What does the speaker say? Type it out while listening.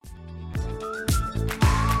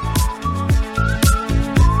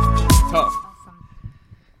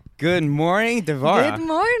Good morning, Devora. Good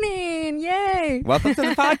morning. Yay. Welcome to the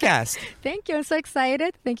podcast. Thank you. I'm so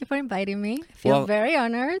excited. Thank you for inviting me. I feel very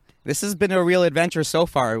honored. This has been a real adventure so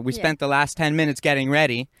far. We spent the last 10 minutes getting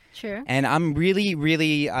ready. Sure. And I'm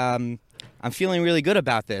really, I'm feeling really good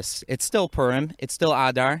about this. It's still Purim. It's still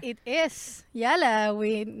Adar. It is. Yalla,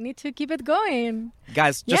 we need to keep it going.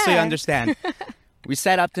 Guys, just so you understand, we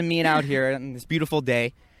set up to meet out here on this beautiful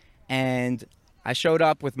day. And I showed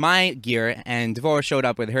up with my gear, and Devora showed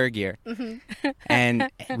up with her gear. Mm-hmm. And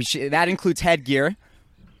that includes headgear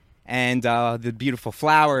and the beautiful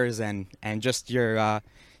flowers and just your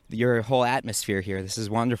whole atmosphere here. This is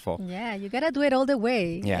wonderful. Yeah, you gotta do it all the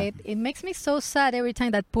way. Yeah. It makes me so sad every time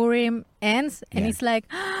that Purim ends, and it's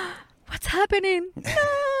like, what's happening?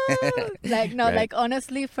 No! Like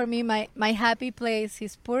honestly, for me, my happy place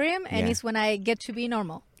is Purim, and it's when I get to be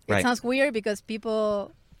normal. It sounds weird because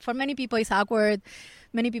for many people, it's awkward.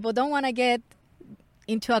 Many people don't want to get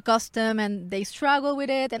into a custom, and they struggle with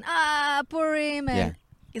it. And Purim, and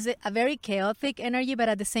it's a very chaotic energy, but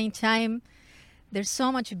at the same time, there's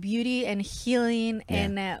so much beauty and healing,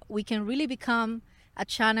 and we can really become a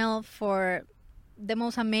channel for the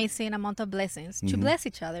most amazing amount of blessings to bless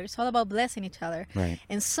each other. It's all about blessing each other. Right.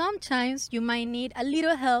 And sometimes you might need a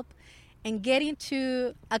little help in getting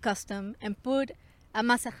to a custom and put a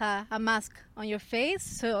mask on your face,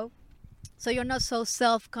 so you're not so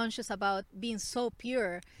self-conscious about being so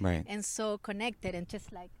pure and so connected, and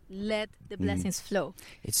just like let the blessings flow.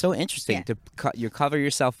 It's so interesting to you cover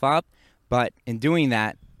yourself up, but in doing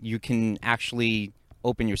that, you can actually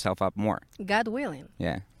open yourself up more. God willing.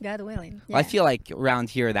 Yeah. God willing. Well, I feel like around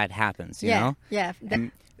here that happens, you know? Yeah.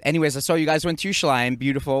 Anyways, I saw you guys went to Yerushalayim,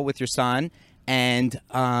 beautiful, with your son. And,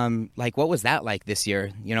 what was that like this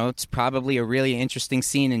year? You know, it's probably a really interesting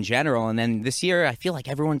scene in general. And then this year, I feel like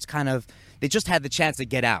everyone's they just had the chance to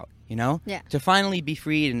get out, you know? Yeah. To finally be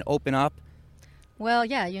freed and open up. Well,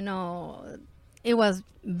 it was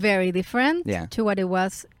very different to what it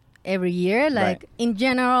was every year. Like, in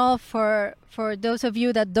general, for those of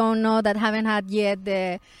you that don't know, that haven't had yet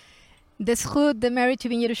the zchut, the merit to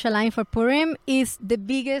be in Yerushalayim for Purim, is the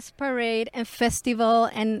biggest parade and festival,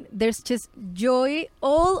 and there's just joy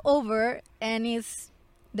all over, and it's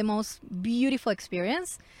the most beautiful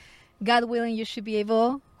experience. God willing, you should be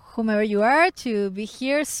able, whomever you are, to be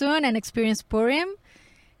here soon and experience Purim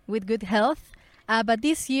with good health. But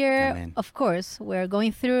this year, of course, we're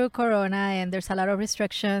going through Corona, and there's a lot of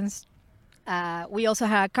restrictions. We also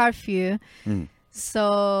had a curfew.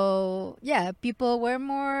 So, people were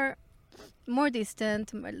more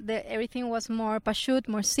distant. Everything was more pashut,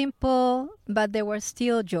 more simple, but there was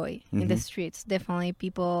still joy in the streets. Definitely,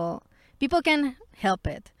 people can help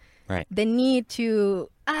it. Right. The need to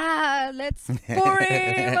let's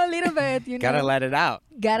Purim a little bit. Gotta let it out.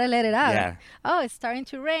 Yeah. Oh, it's starting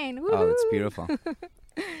to rain. Woo-hoo. Oh, it's beautiful.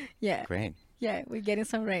 Yeah. Great. Yeah, we're getting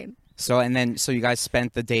some rain. So you guys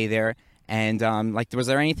spent the day there. And was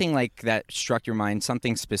there anything that struck your mind,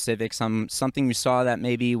 something specific, something you saw that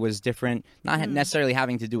maybe was different, not necessarily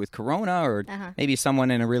having to do with Corona, or maybe someone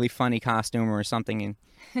in a really funny costume or something in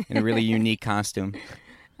a really unique costume?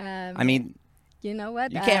 I mean, you know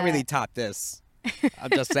what? You can't really top this. I'm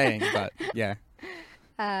just saying, but yeah.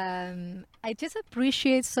 I just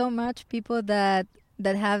appreciate so much people that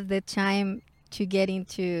have the time to get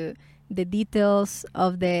into the details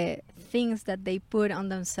of the things that they put on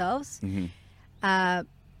themselves.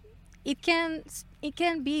 It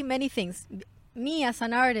can be many things. Me as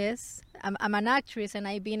an artist, I'm an actress, and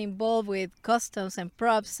I've been involved with costumes and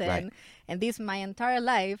props and this my entire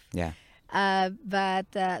life. Yeah.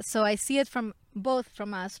 So I see it from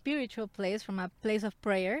a spiritual place, from a place of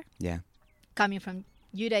prayer. Yeah. Coming from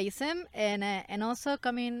Judaism, and also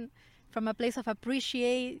coming from a place of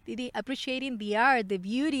appreciating the art, the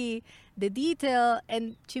beauty, the detail,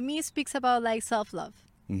 and to me speaks about self-love.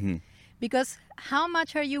 Because how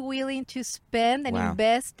much are you willing to spend and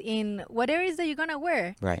invest in whatever it is that you're gonna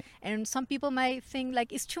wear? Right. And some people might think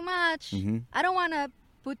it's too much. I don't want to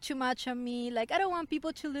put too much on me. I don't want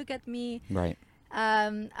people to look at me. Right.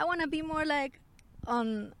 I want to be more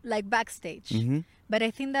on backstage. But I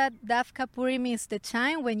think that Dafka Purim is the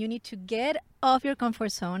time when you need to get off your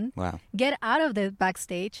comfort zone, get out of the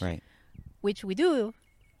backstage, which we do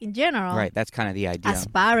in general. Right, that's kind of the idea. As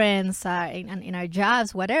parents, in our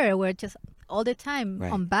jobs, whatever, we're just all the time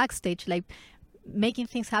on backstage, making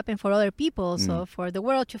things happen for other people, so for the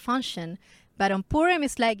world to function. But on Purim,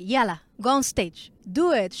 it's yalla, go on stage,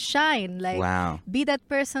 do it, shine, be that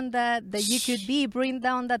person that you could be, bring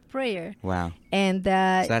down that prayer. Wow. And so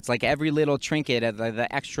that's every little trinket, the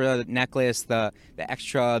extra necklace, the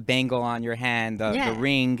extra bangle on your hand, the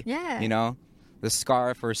ring, the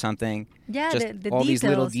scarf or something. Yeah, just the all details, these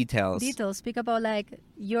little details. Speak about like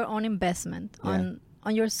your own investment on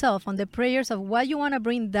yourself, on the prayers of what you want to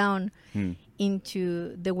bring down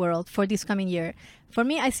into the world for this coming year. For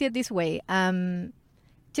me, I see it this way.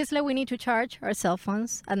 Just like we need to charge our cell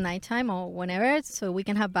phones at nighttime or whenever, so we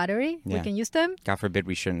can have battery, we can use them. God forbid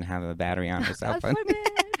we shouldn't have a battery on our cell phone.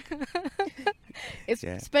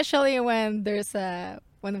 Especially when there's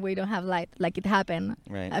when we don't have light, like it happened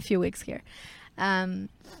a few weeks here.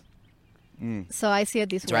 So I see it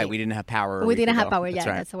this way. That's right. We didn't have power. We didn't have power.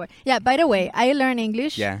 That's the word. Yeah. By the way, I learned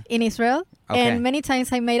English in Israel, and many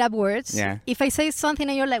times I made up words. Yeah. If I say something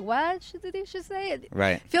and you're like, "What did you say?"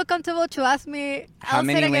 Right. Feel comfortable to ask me. How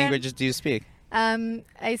many languages do you speak?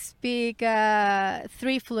 I speak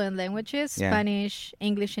 3 fluent languages: Spanish,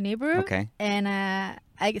 English, and Hebrew. Okay. And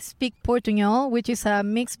I speak Portuñol, which is a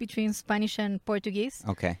mix between Spanish and Portuguese.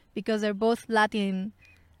 Okay. Because they're both Latin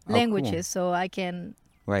languages, so I can.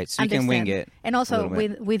 Right, so understand. You can wing it. And also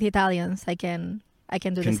with Italians, I can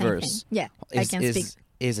do the same thing. Yeah, I can speak.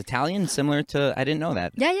 Is Italian similar to? I didn't know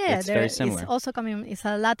that. Yeah. It's very similar. It's also coming. It's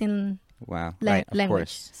a Latin. Wow. Language. Of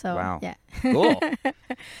course. So wow. Yeah. Cool.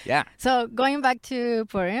 Yeah. So going back to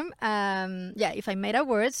Purim, if I made up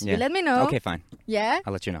words, you let me know. Okay, fine. Yeah.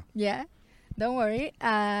 I'll let you know. Yeah. Don't worry.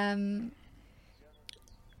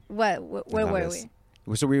 Where were we?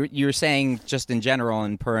 So you were saying just in general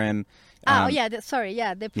in Purim.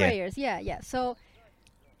 The prayers. Yeah. So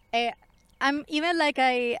I'm even like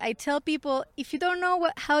I tell people, if you don't know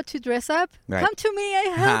how to dress up, come to me. I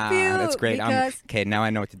help you. That's great. Okay, now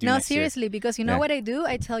I know what to do. No, next seriously, year. Because you know what I do?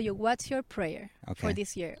 I tell you, what's your prayer for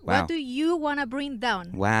this year? Wow. What do you want to bring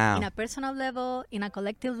down? Wow. In a personal level, in a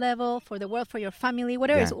collective level, for the world, for your family,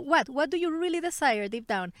 whatever. So what do you really desire deep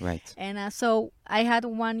down? Right. And so I had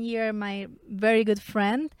one year, my very good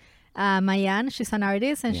friend, Mayan, she's an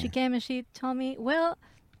artist, and she came and she told me, well,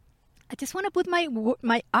 I just want to put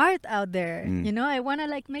my art out there. You know, I want to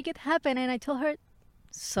like make it happen. And I told her,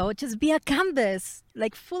 so just be a canvas,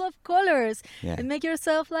 like full of colors, and make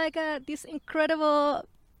yourself like this incredible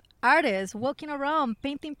artist walking around,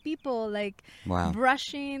 painting people, like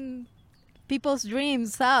brushing people's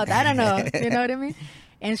dreams out. I don't know. You know what I mean?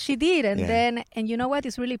 And she did. And then, and you know what?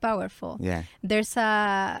 It's really powerful. Yeah. There's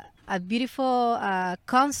a beautiful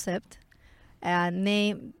concept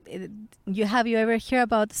name. Have you ever heard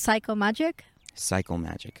about psychomagic?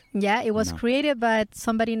 Psychomagic. Yeah, it was created by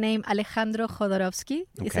somebody named Alejandro Jodorowsky.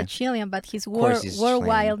 Okay. He's a Chilean, but he's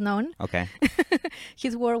worldwide known. Okay.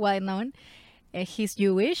 He's worldwide known. He's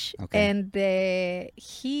Jewish. Okay. And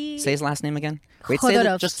he... Say his last name again? Wait,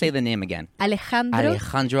 just say the name again.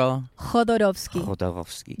 Alejandro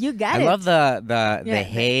Jodorowsky. You got it. I love the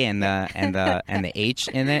hey and the H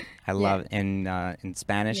in it. I love in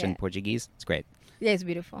Spanish and Portuguese. It's great. Yeah, it's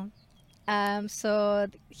beautiful. So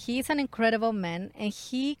he's an incredible man, and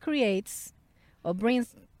he creates or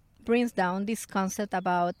brings down this concept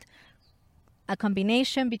about a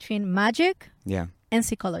combination between magic and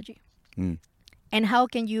psychology. And how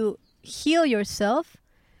can you heal yourself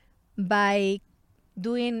by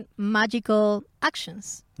doing magical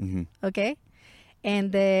actions? Okay?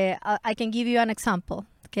 And I can give you an example.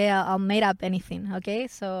 Okay, I'll make up anything. Okay,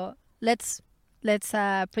 so let's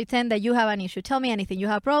pretend that you have an issue. Tell me anything. You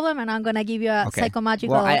have a problem, and I'm gonna give you a psychomagical.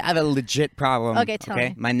 Well, I have a legit problem. Okay, tell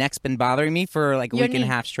me. My neck's been bothering me for like a week and a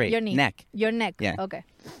half straight. Your knee. Neck. Your neck. Yeah. Okay.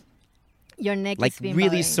 Your neck like is being really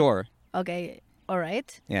bothering. sore. Okay. All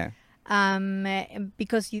right. Yeah.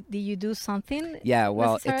 Because did you do something? Yeah.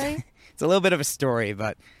 Well, it's a little bit of a story,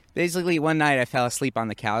 but basically one night I fell asleep on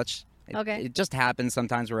the couch. It just happens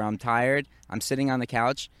sometimes where I'm tired. I'm sitting on the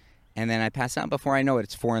couch, and then I pass out. Before I know it,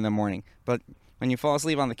 it's 4 a.m. But when you fall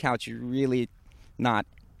asleep on the couch, you're really not.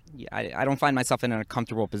 I don't find myself in a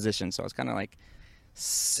comfortable position, so I was kind of like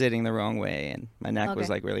sitting the wrong way, and my neck was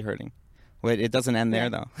like really hurting. Well, it doesn't end there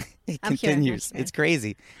though. It continues. It's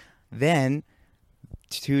crazy. Then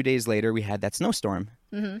 2 days later, we had that snowstorm,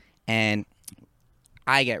 and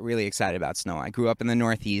I get really excited about snow. I grew up in the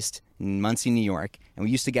Northeast, in Muncie, New York, and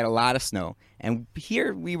we used to get a lot of snow. And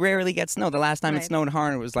here, we rarely get snow. The last time it snowed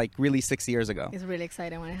hard was like really 6 years ago. It's really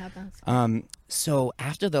exciting when it happens. So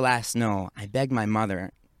after the last snow, I begged my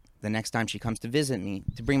mother the next time she comes to visit me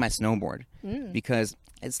to bring my snowboard because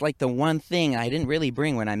it's like the one thing I didn't really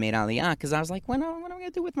bring when I made Aliyah, because I was like, what am I going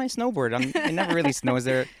to do with my snowboard? It never really snows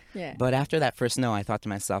there. Yeah. But after that first snow, I thought to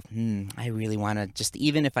myself, I really want to just,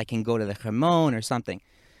 even if I can go to the Hermon or something.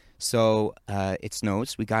 So it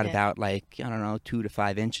snows. We got about 2 to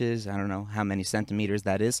 5 inches. I don't know how many centimeters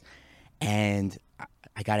that is. And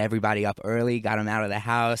I got everybody up early, got them out of the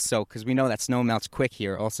house. So, because we know that snow melts quick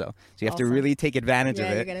here also. So you have to really take advantage of it.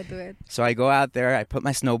 Yeah, you got to do it. So I go out there, I put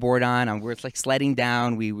my snowboard on, and we're like sledding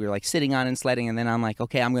down. We were like sitting on and sledding, and then I'm like,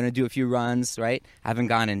 okay, I'm going to do a few runs, right? I haven't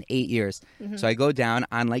gone in 8 years. So I go down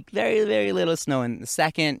on like very, very little snow. And the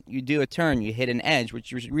second you do a turn, you hit an edge,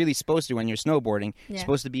 which you're really supposed to when you're snowboarding. You're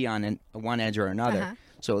supposed to be on one edge or another.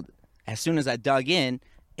 So as soon as I dug in,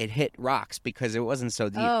 it hit rocks because it wasn't so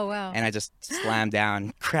deep. Oh, wow. And I just slammed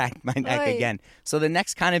down, cracked my neck again. So the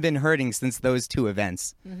neck's kind of been hurting since those two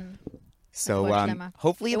events. So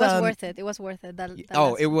hopefully it was worth it. It was worth it.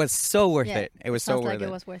 It was so worth it. It was so worth it. It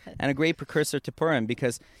was worth it. And a great precursor to Purim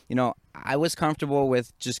because, I was comfortable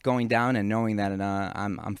with just going down and knowing that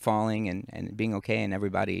I'm falling and being okay, and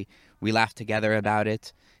everybody, we laughed together about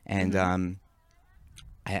it. And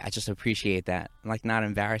I just appreciate that. I'm like not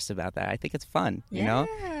embarrassed about that. I think it's fun, you know?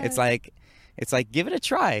 It's like give it a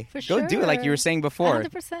try. Go do it like you were saying before.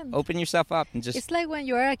 100%. Open yourself up and just... It's like when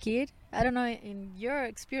you were a kid. I don't know in your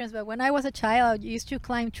experience, but when I was a child, I used to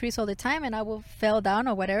climb trees all the time, and I would fall down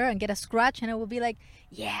or whatever and get a scratch, and I would be like,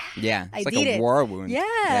 it's like a war wound.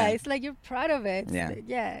 Yeah, it's like you're proud of it.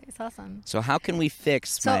 Yeah, it's awesome. So how can we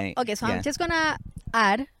fix I'm just gonna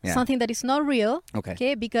add something that is not real.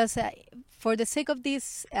 Okay, because for the sake of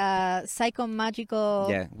this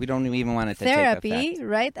psychomagical we don't even want it to therapy, take effect.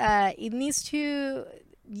 Right? It needs to,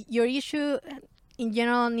 your issue in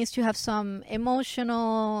general needs to have some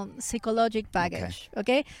emotional, psychological baggage.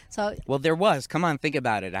 Okay? So well, there was. Come on, think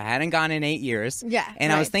about it. I hadn't gone in 8 years. Yeah.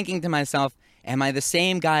 And I was thinking to myself, am I the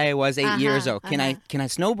same guy I was 8 years ago? Can I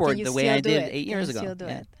snowboard the way I did 8 years ago? Still do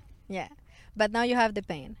it. Yeah. But now you have the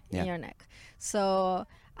pain in your neck. So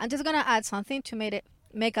I'm just gonna add something to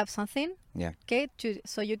make up something. Yeah. Okay.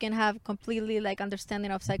 So you can have completely like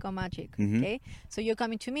understanding of psychomagic. Okay. So you're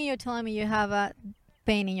coming to me. You're telling me you have a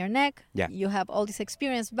pain in your neck. Yeah. You have all this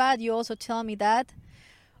experience, but you also tell me that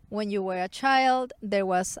when you were a child, there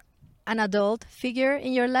was an adult figure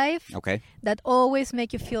in your life. Okay. That always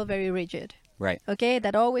make you feel very rigid. Right. Okay.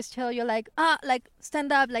 That always tell you like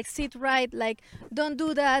stand up, like sit right, like don't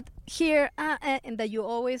do that here, and that you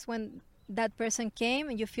always when that person came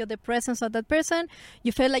and you feel the presence of that person,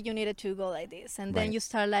 you feel like you needed to go like this, and then you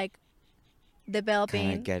start like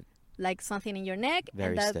developing like something in your neck,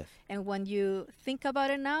 very stiff. And when you think about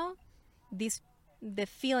it now, the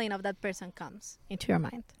feeling of that person comes into your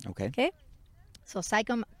mind. Okay. So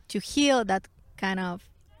to heal that kind of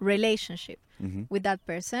relationship with that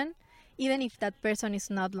person, even if that person is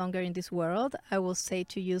not longer in this world, I will say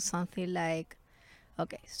to you something like,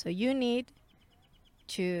 okay, so you need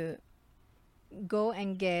to go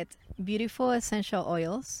and get beautiful essential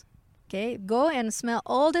oils. Okay, go and smell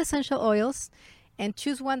all the essential oils and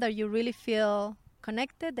choose one that you really feel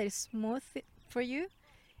connected, that is smooth for you,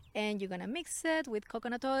 and you're gonna mix it with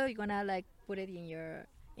coconut oil. You're gonna like put it in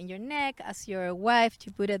your neck, as your wife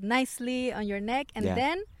to put it nicely on your neck, and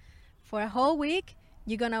then for a whole week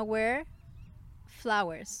you're gonna wear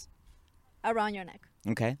flowers around your neck.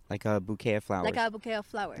 Okay, like a bouquet of flowers. Like a bouquet of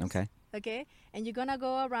flowers. Okay, and you're gonna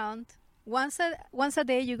go around once a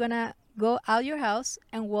day. You're gonna go out your house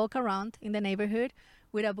and walk around in the neighborhood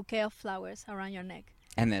with a bouquet of flowers around your neck.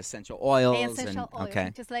 And the essential oils.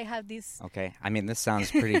 Okay. Just like have this. Okay. I mean, this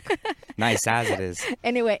sounds pretty nice as it is.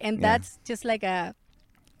 Anyway, and that's just like a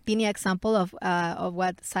teeny example of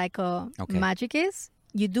what magic is.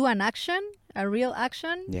 You do an action, a real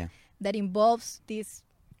action that involves this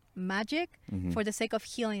magic for the sake of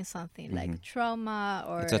healing something like trauma,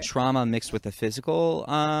 or it's a trauma mixed with a physical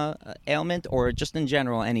ailment, or just in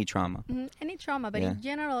general any trauma. Any trauma, but in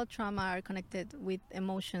general trauma are connected with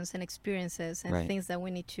emotions and experiences and things that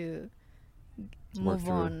we need to move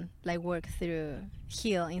on, like work through,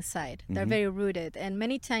 heal inside. They're very rooted, and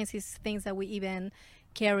many times it's things that we even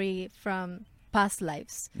carry from past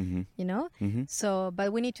lives, you know. So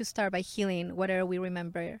but we need to start by healing whatever we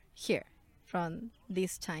remember here from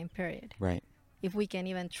this time period. Right. If we can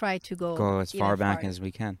even try to go as far back as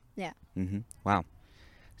we can. Yeah. Wow.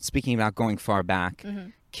 Speaking about going far back,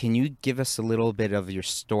 can you give us a little bit of your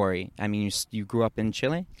story? I mean, you grew up in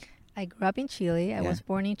Chile? I grew up in Chile. I was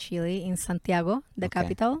born in Chile, in Santiago, the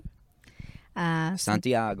capital.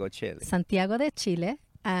 Santiago, Chile. Santiago de Chile.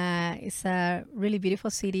 It's a really beautiful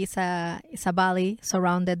city. It's a valley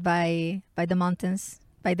surrounded by the mountains,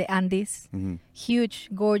 by the Andes. Huge,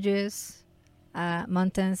 gorgeous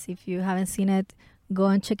mountains. If you haven't seen it, go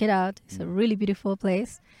and check it out. It's a really beautiful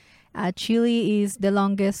place. Chile is the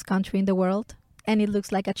longest country in the world, and it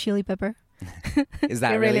looks like a chili pepper. Is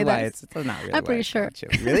that really why? It's not really. I'm pretty sure.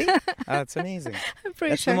 Really? Oh, it's amazing. I'm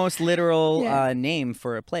pretty That's sure. the most literal name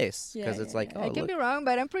for a place because it's like, I can be wrong,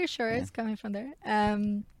 but I'm pretty sure it's coming from there.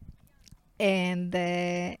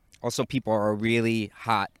 And also, people are really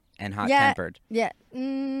hot and hot-tempered. Yeah.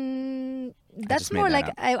 That's more like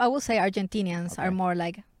I will say Argentinians are more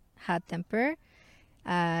like hot-tempered.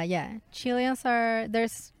 Chileans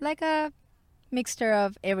there's like a mixture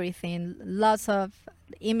of everything. Lots of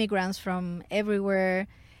immigrants from everywhere,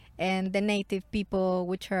 and the native people,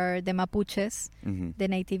 which are the Mapuches, the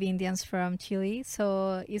native Indians from Chile.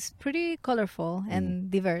 So it's pretty colorful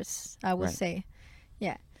and diverse, I would say.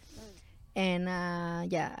 Yeah. And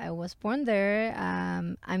I was born there.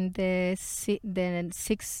 I'm the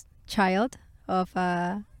sixth child of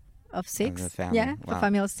six. Of family. Yeah, a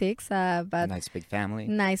family of six. But nice big family.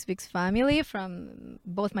 Nice big family. From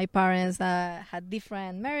both my parents had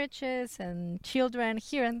different marriages and children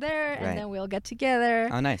here and there, and then we all get together.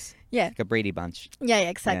 Oh, nice. Yeah, like a Brady Bunch. Yeah,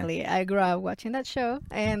 exactly. Yeah. I grew up watching that show,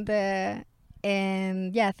 and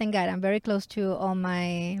thank God, I'm very close to all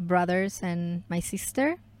my brothers and my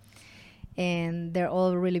sister, and they're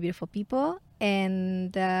all really beautiful people.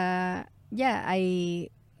 And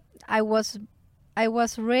I was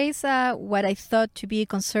raised what I thought to be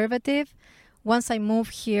conservative. Once I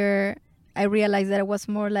moved here, I realized that I was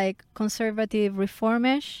more like conservative,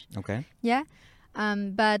 reformish. Okay. Yeah.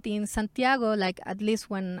 But in Santiago, like at least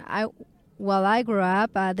while I grew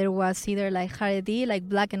up, there was either like Haredi, like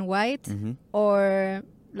black and white, or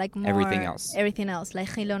like more everything else, like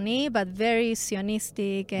Chiloni, but very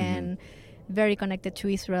Zionistic and very connected to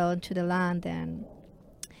Israel and to the land. And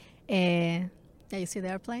you see the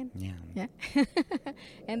airplane? Yeah.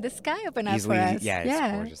 And the sky opened up for us. Yeah,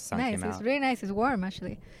 it's gorgeous. Sun nice. Came out. It's really nice. It's warm,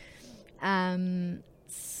 actually.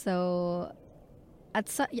 So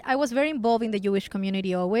I was very involved in the Jewish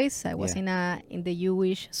community always. I was in the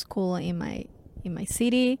Jewish school in my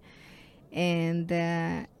city, and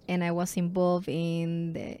I was involved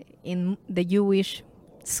in the Jewish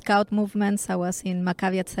scout movements. I was in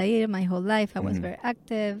Maccabi Hatzair my whole life. I was very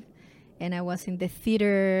active. And I was in the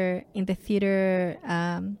theater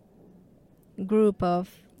group of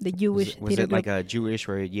the Jewish was theater it group. Like a Jewish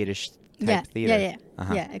or a Yiddish type theater?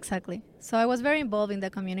 Yeah, exactly. So I was very involved in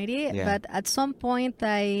the community, but at some point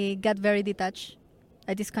I got very detached.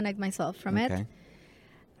 I disconnect myself from it.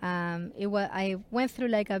 I went through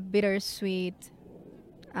like a bittersweet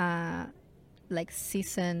like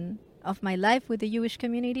season of my life with the Jewish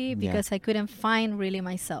community because I couldn't find really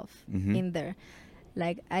myself in there.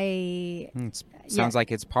 Like sounds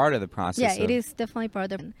like it's part of the process. Yeah, it is definitely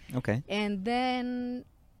part of it. Okay. And then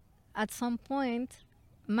at some point,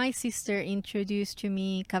 my sister introduced to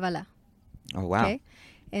me Kabbalah. Oh wow. Okay?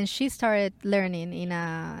 And she started learning in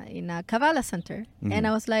a Kabbalah center. And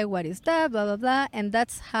I was like, what is that? Blah, blah, blah. And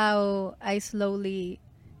that's how I slowly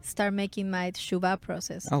start making my Teshuvah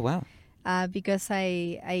process. Oh wow. Because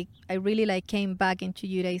I really like came back into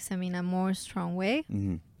Judaism in a more strong way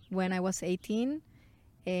when I was 18.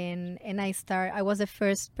 And I was the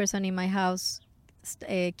first person in my house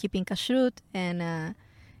keeping kashrut, and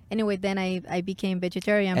anyway, then I became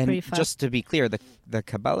vegetarian pretty fast. And just to be clear, the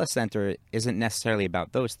Kabbalah Center isn't necessarily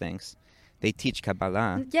about those things. They teach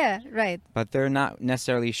Kabbalah. Yeah, right. But they're not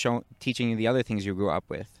necessarily teaching you the other things you grew up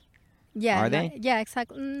with. Yeah. Are they? Yeah,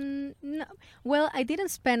 exactly. No. Well, I didn't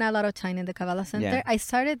spend a lot of time in the Kabbalah Center. Yeah. I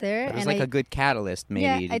started there. But it was like a good catalyst,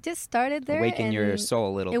 maybe. Yeah, I just started there. Awaken your soul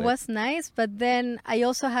a little bit. It was nice, but then I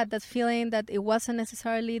also had that feeling that it wasn't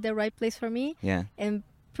necessarily the right place for me. Yeah. And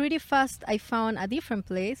pretty fast, I found a different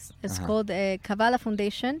place. It's called Kabbalah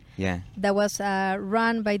Foundation. Yeah. That was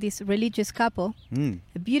run by this religious couple,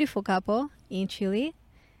 a beautiful couple in Chile.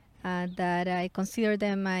 That I consider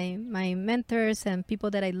them my mentors and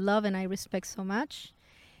people that I love and I respect so much,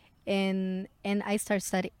 and I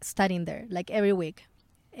started studying there like every week.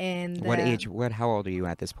 And what age? How old are you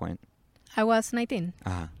at this point? I was 19.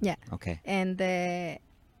 Yeah. Okay. And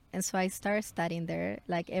so I started studying there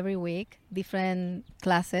like every week, different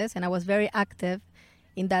classes, and I was very active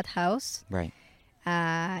in that house. Right.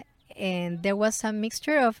 And there was a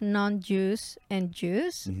mixture of non-Jews and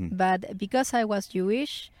Jews, but because I was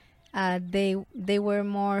Jewish. They were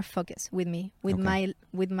more focused with me, with my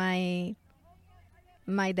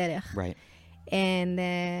derech. Right. And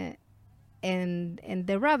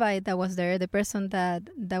the rabbi that was there, the person that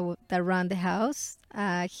ran the house,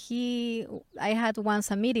 I had once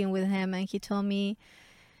a meeting with him, and he told me,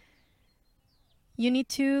 you need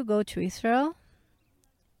to go to Israel,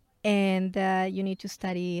 and you need to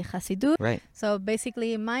study Hasidut. Right. So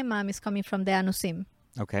basically, my mom is coming from the Anusim.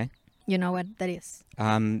 Okay. You know what that is?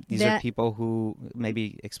 These are people who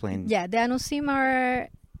maybe explain. Yeah, the Anusim are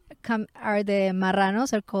the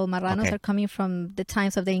marranos, are called marranos, are coming from the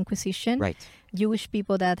times of the Inquisition. Right. Jewish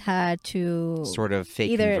people that had to sort of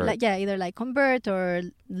fake convert. Either like convert or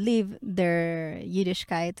leave their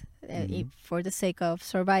Yiddishkeit for the sake of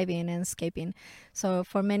surviving and escaping. So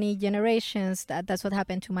for many generations, that's what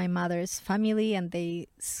happened to my mother's family, and they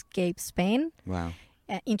escaped Spain. Wow.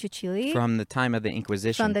 Into Chile. From the time of the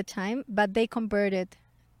Inquisition. From the time, but they converted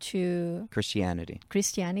to Christianity.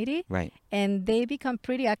 Right. And they become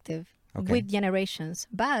pretty active with generations.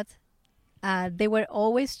 But they were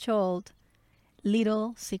always told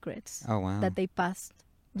little secrets that they passed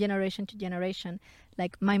generation to generation.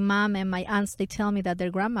 Like my mom and my aunts, they tell me that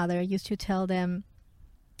their grandmother used to tell them,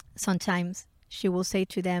 sometimes she will say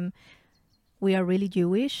to them, "We are really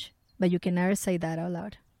Jewish, but you can never say that out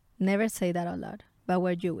loud. Never say that out loud. But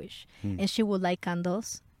we're Jewish." And she would light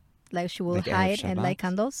candles. Like she will hide and light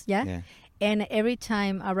candles. Yeah. And every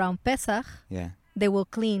time around Pesach, they will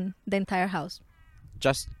clean the entire house.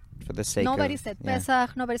 Just for the sake nobody said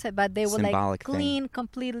Pesach, nobody said, but they will like clean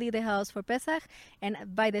completely the house for Pesach. And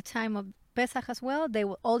by the time of Pesach as well,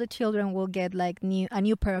 all the children will get like a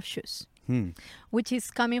new pair of shoes. Which is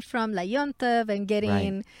coming from like Yom Tov and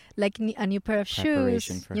getting like a new pair of shoes,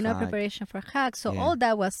 preparation for Chag. So all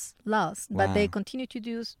that was lost, but they continue to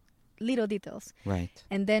do little details. Right.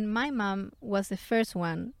 And then my mom was the first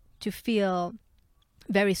one to feel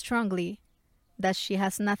very strongly that she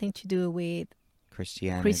has nothing to do with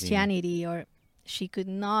Christianity, or she could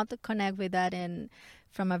not connect with that. And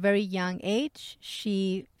from a very young age,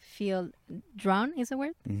 she feel drawn, is the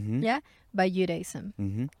word? By Judaism.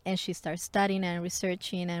 And she starts studying and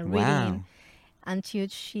researching and reading until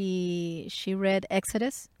she read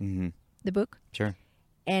Exodus, the book. Sure.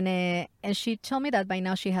 And she told me that by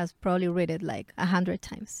now she has probably read it like 100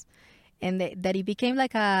 times. And that it became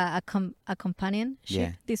like a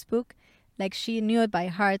companionship, this book. Like she knew it by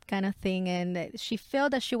heart kind of thing. And she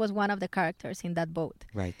felt that she was one of the characters in that boat.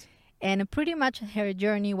 Right. And pretty much her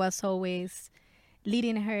journey was always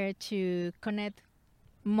leading her to connect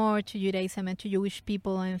more to Judaism and to Jewish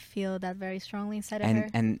people and feel that very strongly inside of her.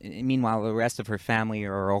 And meanwhile, the rest of her family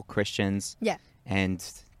are all Christians. Yeah. And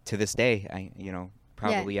to this day,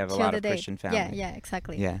 probably have a lot of Christian family. Yeah,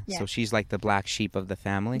 exactly. Yeah. So she's like the black sheep of the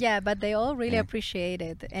family. Yeah, but they all really appreciate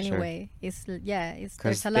it anyway. Sure.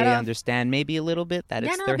 Because they understand maybe a little bit that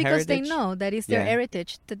it's their because heritage. They know that it's their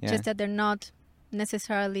heritage. Just that they're not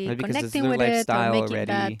necessarily connecting with it or making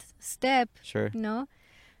that step. Sure.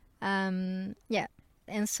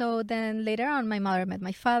 And so then later on, my mother met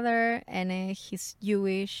my father, and he's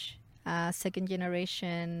Jewish, second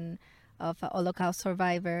generation of a Holocaust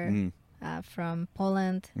survivor from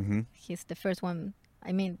Poland. He's the first one,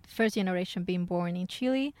 first generation being born in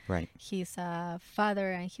Chile. Right. His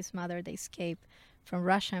father and his mother, they escaped from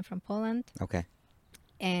Russia and from Poland. Okay.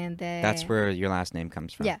 And that's where your last name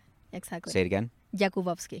comes from. Yeah, exactly. Say it again.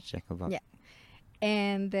 Jakubowski. Jakubowski. Yeah.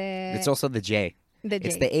 And it's also the J. The J.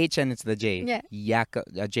 It's the H and it's the J. Yeah.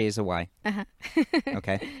 J is a Y.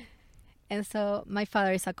 Okay. And so my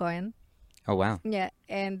father is a Cohen. Oh wow. Yeah,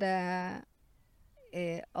 and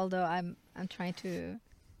although I'm trying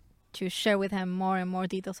to share with him more and more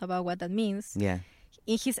details about what that means. Yeah.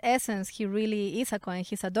 In his essence, he really is a Cohen.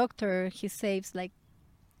 He's a doctor. He saves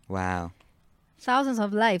thousands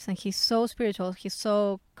of lives, and he's so spiritual. He's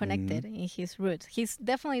so connected in his roots. He's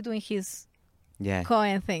definitely doing his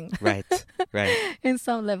Cohen thing. Right. In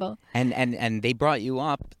some level. And they brought you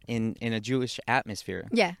up in a Jewish atmosphere.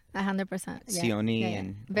 Yeah, 100%. Zioni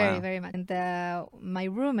and very, very much. And my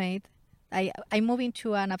roommate, I moved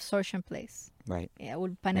into an absorption place. Right. Yeah,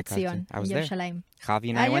 Ulpanet Zion. I was in there. Yerushalayim. Javi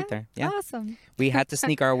and I went there. Yeah. Awesome. We had to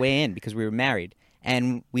sneak our way in because we were married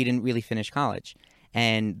and we didn't really finish college.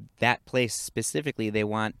 And that place specifically, they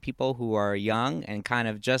want people who are young and kind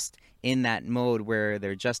of just in that mode where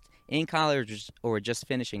they're just in college or just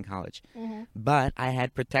finishing college. But I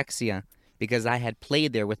had protexia because I had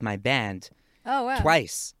played there with my band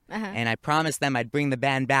twice. And I promised them I'd bring the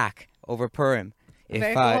band back over Purim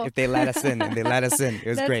if they let us in. And they let us in. It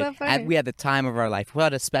was That's great. So funny. And we had the time of our life.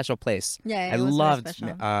 What a special place. Yeah, I loved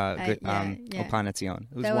Ulpanet Zion.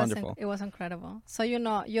 It was wonderful. It was incredible. So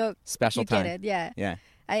special time. Get it, yeah.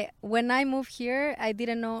 When I moved here, I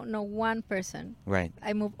didn't know one person. Right.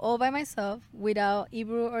 I moved all by myself without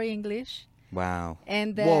Hebrew or English. Wow.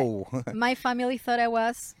 And whoa. My family thought I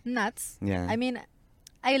was nuts. Yeah. I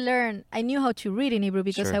knew how to read in Hebrew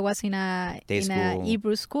because I was in a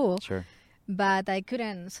Hebrew school. Sure. But I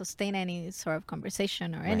couldn't sustain any sort of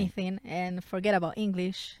conversation or anything, and forget about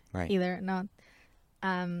English either. Not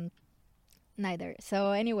Neither.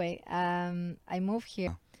 So anyway, I moved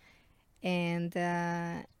here, and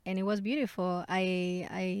it was beautiful.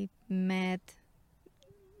 I met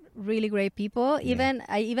really great people.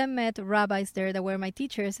 I even met rabbis there that were my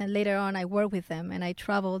teachers, and later on I worked with them and I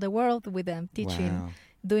traveled the world with them, teaching,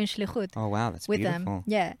 doing shlichut. Oh wow, that's with beautiful. them.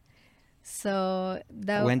 Yeah. So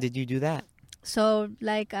when did you do that? So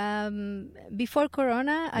like before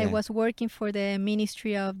Corona, I was working for the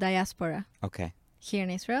Ministry of Diaspora. Okay. Here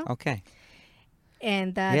in Israel. Okay.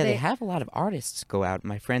 And they have a lot of artists go out.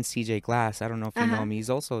 My friend CJ Glass, I don't know if you know him,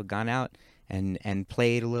 he's also gone out and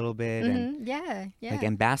played a little bit. And like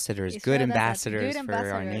ambassadors, good ambassadors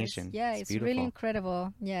for our nation. Yeah, it's really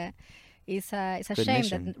incredible. Yeah. It's a shame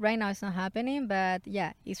that right now it's not happening, but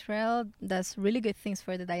yeah, Israel does really good things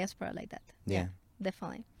for the diaspora like that. Yeah,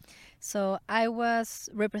 definitely. So I was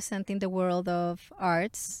representing the world of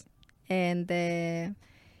arts and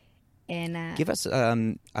give us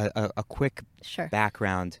a quick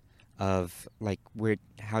background of like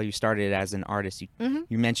how you started as an artist.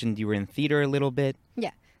 You mentioned you were in theater a little bit.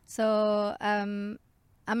 Yeah. So I'm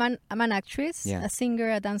an actress, a singer,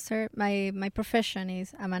 a dancer. My profession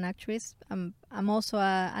is I'm an actress. I'm also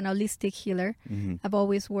an holistic healer. I've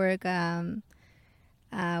always worked with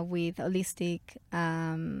holistic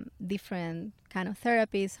different kind of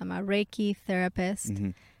therapies. I'm a Reiki therapist.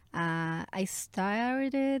 I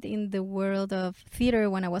started in the world of theater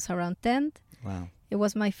when I was around 10. Wow. It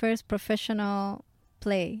was my first professional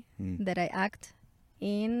play that I act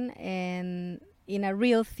in, and in a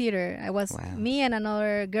real theater. I was me and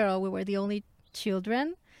another girl. We were the only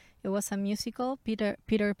children. It was a musical, Peter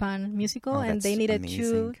Pan musical, and they needed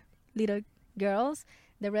two little girls.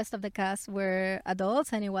 The rest of the cast were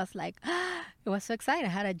adults, and it was like, it was so exciting. I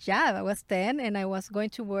had a job. I was 10, and I was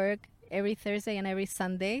going to work every Thursday and every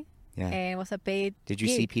Sunday. Yeah. And it was a paid Did you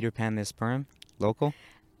see Peter Pan this Purim? Local?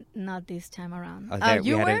 Not this time around.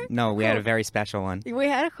 You were? We had a very special one. We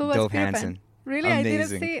had who was Dove Peter Hansen. Pan? Really? Amazing. I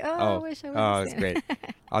didn't see. I wish I would have seen. It's great.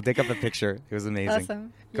 I'll dig up a picture. It was amazing.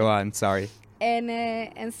 Awesome. Go on. Sorry.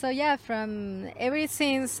 And so from ever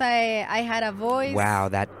since I had a voice. Wow,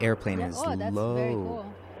 that airplane is low. That's very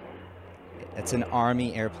cool. It's an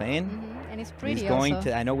army airplane. And it's pretty. He's going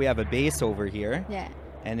also. I know we have a base over here. Yeah.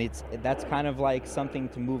 And that's kind of like something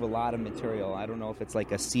to move a lot of material. I don't know if it's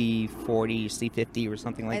like a C-40, C-50 or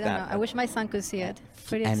something like that. I don't know. I wish my son could see it.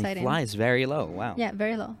 Pretty exciting. And it flies very low. Wow. Yeah,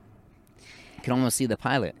 very low. You can almost see the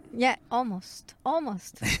pilot. Yeah, almost.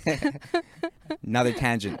 Another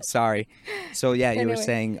tangent. Sorry. So yeah, you were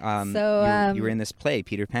saying you were in this play,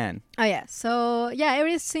 Peter Pan. Oh yeah. So yeah,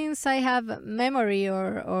 ever since I have memory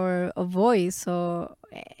or a voice, or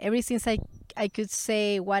ever since I could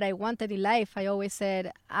say what I wanted in life, I always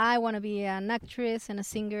said I want to be an actress and a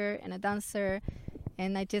singer and a dancer,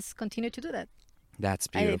 and I just continue to do that. That's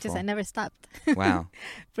beautiful. I never stopped. Wow.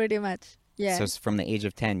 Pretty much. Yeah. So from the age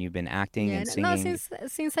of 10, you've been acting and singing. No,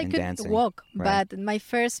 since I could dancing. walk. Right. But my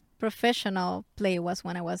first professional play was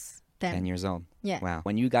when I was 10. 10 years old. Yeah. Wow.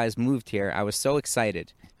 When you guys moved here, I was so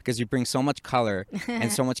excited because you bring so much color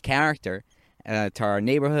and so much character to our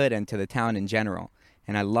neighborhood and to the town in general.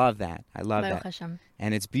 And I love that. Baruch Hashem.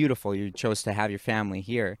 And it's beautiful. You chose to have your family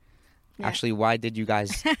here. Yeah. Actually, why did you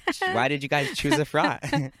guys choose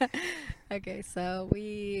Efrat? Okay, so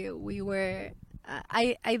we were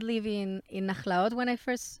I live in Nachlaot when I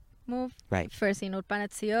first moved. Right. First in Ulpan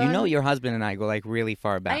Etzion. You know, your husband and I go like really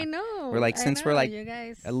far back. I know. We're like we're like you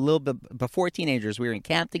guys. a little bit before teenagers. We were in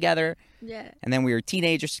camp together. Yeah. And then we were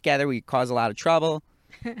teenagers together. We caused a lot of trouble.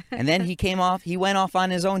 And then he went off on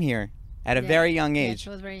his own here at a very young age. Yeah, he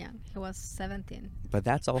was very young. He was 17. But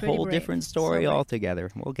that's a whole different story altogether.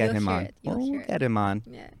 We'll get him on. We'll get him on.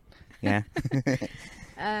 Yeah.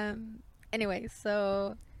 Yeah. Anyway,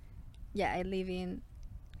 so yeah, I live in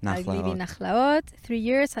Nachlaot. 3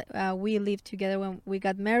 years. We lived together when we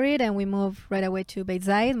got married, and we moved right away to Beit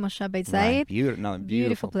Zayed, Moshav Beit Zayed. Right.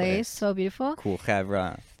 Beautiful place. So beautiful. Cool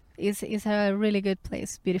chevra. It's a really good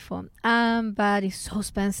place. Beautiful. But it's so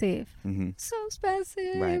expensive. Mm-hmm. So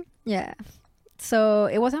expensive. Right. Yeah. So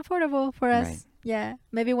it was affordable for us. Right. Yeah.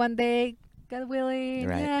 Maybe one day, God willing.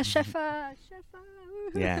 Right. Yeah. Shefa.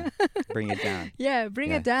 Yeah. Bring it down. Yeah.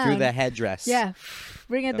 Bring it down. Through the headdress. Yeah.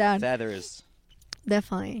 Bring it down. Feathers.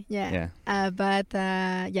 Definitely. Yeah.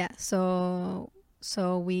 Yeah. So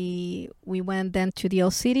we went then to the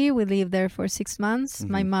old city. We lived there for 6 months.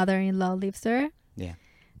 Mm-hmm. My mother-in-law lives there. Yeah.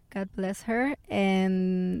 God bless her.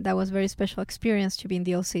 And that was a very special experience to be in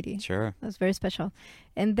the old city. Sure. It was very special.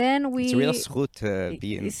 And then it's a real zchut to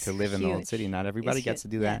live in the old city. Not everybody gets to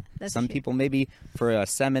do that. Yeah, some people maybe for a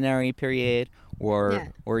seminary period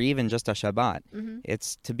or even just a Shabbat. Mm-hmm.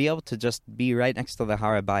 It's to be able to just be right next to the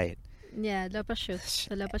Har HaBayit. Yeah, Le Pashut.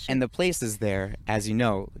 The Le Pashut. And the place is there, as you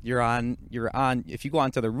know. You're on. If you go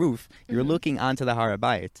onto the roof, you're looking onto the Har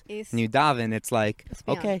HaBayit. And you daven. It's like,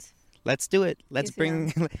 okay, let's do it. Let's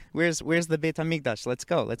bring. Where's the Beit HaMikdash? Let's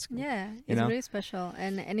go. Yeah, it's really special,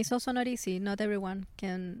 and it's also not easy. Not everyone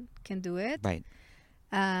can do it. Right.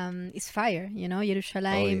 It's fire. You know,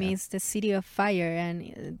 Yerushalayim is the city of fire,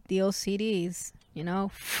 and the old city is, you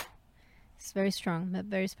know, it's very strong, but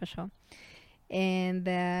very special. And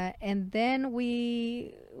then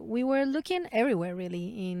we were looking everywhere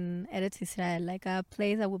really in Eretz Israel, like a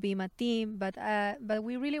place that would be Matim, but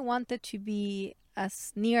we really wanted to be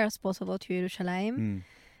as near as possible to Yerushalayim.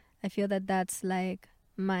 I feel that that's like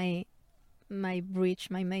my bridge,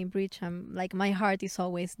 my main bridge. Like my heart is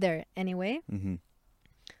always there anyway.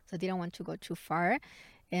 So I didn't want to go too far,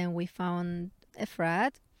 and we found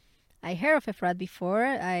Efrat. I heard of Efrat before.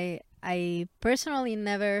 I personally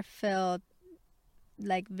never felt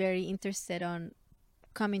like very interested on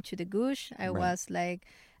coming to the Gush. I was like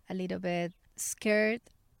a little bit scared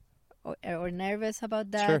or nervous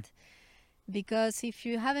about that, because if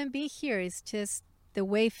you haven't been here, it's just the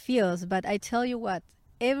way it feels. But I tell you what,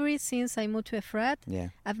 ever since I moved to Efrat,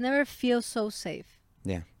 I've never felt so safe.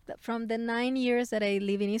 From the 9 years that I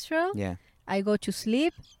live in Israel, I go to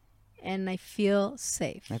sleep and I feel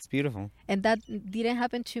safe. That's beautiful. And that didn't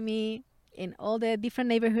happen to me in all the different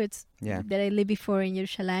neighborhoods that I lived before in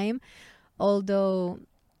Yerushalayim. Although,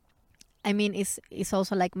 I mean, it's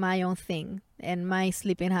also like my own thing and my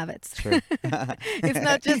sleeping habits. Sure. It's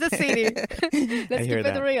not just the city. Let's keep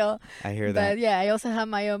it real. I hear that. But yeah, I also have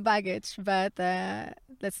my own baggage. But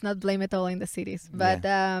let's not blame it all in the cities. But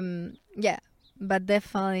but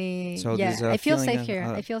definitely, so I feel safe here.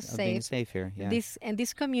 I feel safe. Being safe here. Yeah.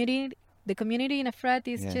 This community, the community in Efrat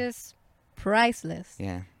is just priceless.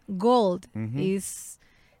 Yeah. Gold is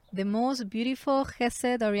the most beautiful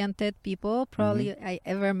chesed-oriented people probably I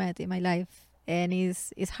ever met in my life. And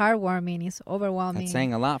it's heartwarming, it's overwhelming. That's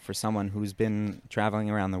saying a lot for someone who's been traveling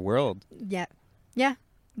around the world. Yeah.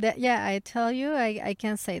 I tell you, I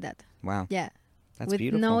can say that. Wow. Yeah. That's with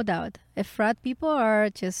beautiful. No doubt. Efrat people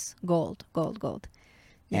are just gold.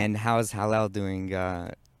 Yeah. And how's Hallel doing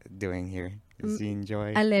here? Does he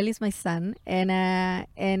enjoy? Hallel is my son,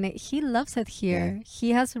 and he loves it here. Yeah.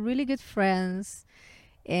 He has really good friends,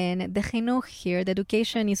 and the chinuch here, the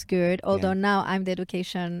education is good. Although now I'm the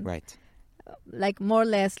education, right? Like more or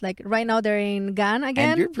less, like right now they're in Gan again.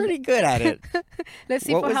 And you're pretty good at it. Let's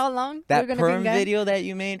see for how long that we're gonna be in Gan. video that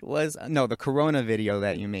you made was the Corona video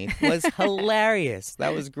that you made was hilarious.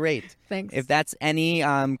 That was great. Thanks. If that's any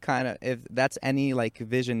if that's any like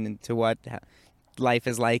vision into what life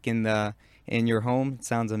is like in your home, it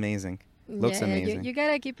sounds amazing. Looks amazing. You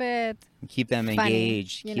gotta keep it. Keep them funny,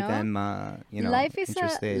 engaged. Keep them, Life is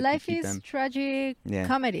interested. Life is tragic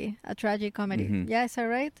comedy. A tragic comedy. Yeah, is that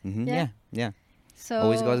right? Yeah. So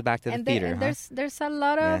always goes back to the theater. And there's a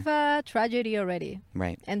lot of tragedy already.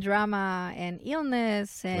 Right. And drama and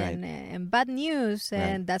illness and bad news,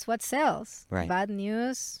 and that's what sells. Right. Bad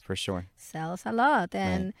news for sure sells a lot,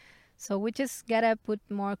 and so we just gotta put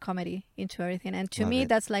more comedy into everything. And to me,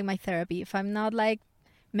 that's like my therapy. If I'm not like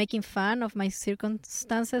making fun of my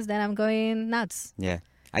circumstances, then I'm going nuts. Yeah.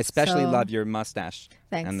 I especially love your mustache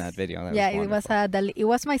in that video. That was it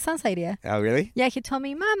was my son's idea. Oh, really? Yeah, he told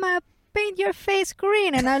me, Mama, paint your face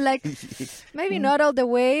green. And I'm like, maybe not all the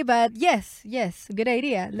way, but yes, good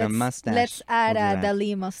idea. Let's add a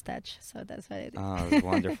Dali mustache. So that's what I did. Oh, it was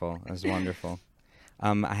wonderful. It was wonderful.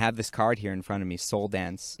 I have this card here in front of me, Soul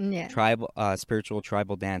Dance, spiritual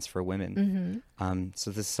tribal dance for women.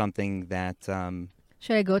 So this is something that...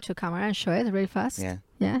 Should I go to camera and show it really fast? Yeah.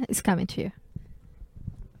 Yeah, it's coming to you.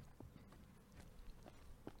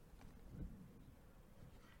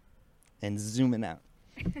 And zooming out.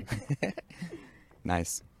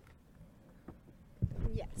 Nice.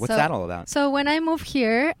 Yeah. What's that all about? So when I moved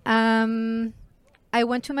here, I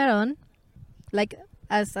went to Meron. Like,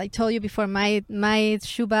 as I told you before, my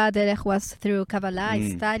Shuba Derech was through Kabbalah.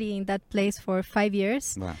 I studied in that place for 5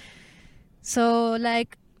 years. Wow. So,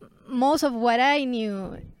 like, most of what I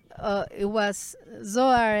knew, it was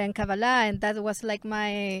Zohar and Kabbalah, and that was like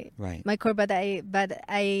my core. But I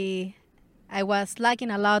was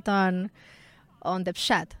lacking a lot on the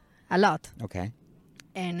Pshat, a lot. Okay.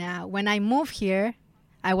 And when I moved here,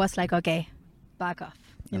 I was like, okay, back off,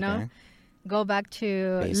 you know, go back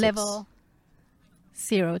to basics. Level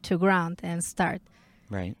 0 to ground and start.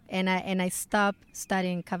 Right. And I stopped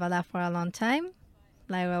studying Kabbalah for a long time,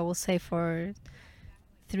 like I will say for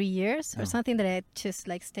 3 years or something, that I just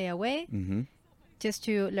like stay away just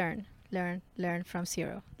to learn from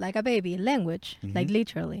zero, like a baby, language, like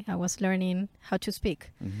literally I was learning how to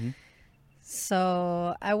speak.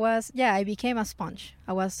 So I became a sponge.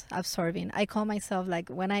 I was absorbing. I call myself, like,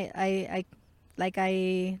 when I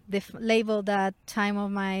label that time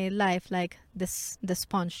of my life like the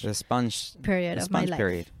sponge. The sponge period the of sponge my life.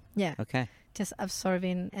 Period. Yeah. Okay. Just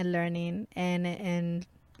absorbing and learning and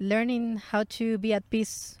learning how to be at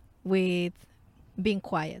peace with being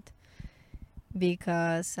quiet,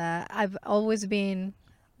 because I've always been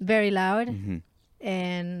very loud. Mm-hmm.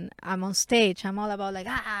 And I'm on stage. I'm all about, like,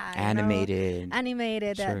 animated.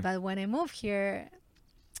 Sure. But when I moved here,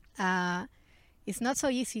 it's not so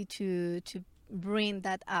easy to bring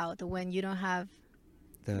that out when you don't have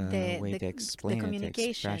the way to explain the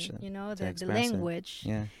communication, the language.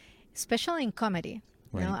 Yeah. Especially in comedy.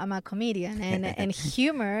 Right. I'm a comedian, and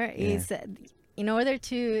humor is. In order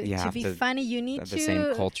to be funny, you need to the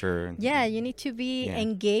same culture. Yeah, you need to be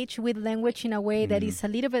engaged with language in a way that is a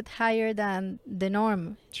little bit higher than the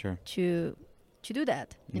norm. Sure. To do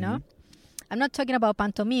that, you know. I'm not talking about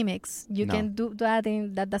pantomimics. You can do that.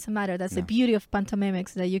 That doesn't matter. That's the beauty of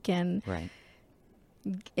pantomimics, that you can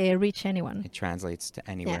reach anyone. It translates to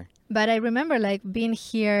anywhere. Yeah. But I remember, like, being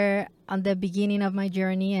here on the beginning of my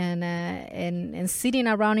journey and sitting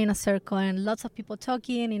around in a circle and lots of people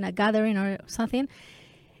talking in a gathering or something.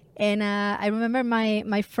 And I remember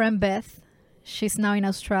my friend Beth, she's now in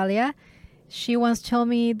Australia. She once told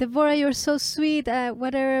me, "Deborah, you're so sweet,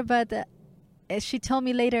 whatever." But she told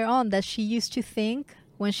me later on that she used to think,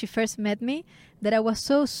 when she first met me, that I was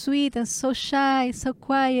so sweet and so shy, so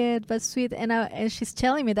quiet, but sweet. And she's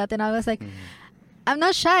telling me that, and I was like, I'm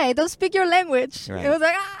not shy. I don't speak your language. Right. It was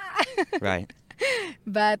like, Right.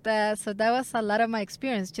 But so that was a lot of my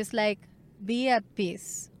experience. Just like, be at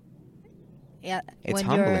peace. Yeah. It's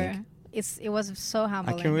humbling. It was so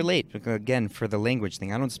humbling. I can relate, again, for the language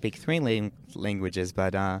thing. I don't speak 3 languages,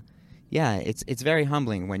 but it's very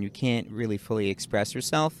humbling when you can't really fully express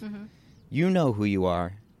yourself. Mm-hmm. You know who you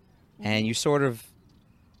are, and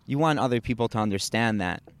you want other people to understand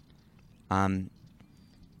that.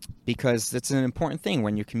 Because it's an important thing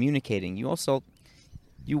when you're communicating. You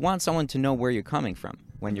want someone to know where you're coming from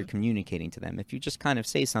when you're communicating to them. If you just kind of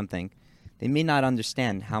say something, they may not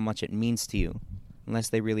understand how much it means to you unless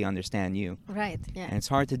they really understand you. Right, yeah. And it's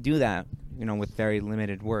hard to do that, with very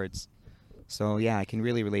limited words. So, yeah, I can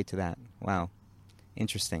really relate to that. Wow.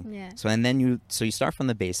 Interesting. Yeah. So you start from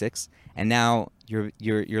the basics, and now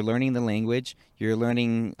you're learning the language. You're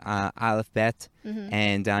learning Aleph Bet,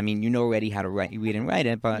 and already how to read and write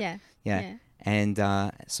it. But yeah. And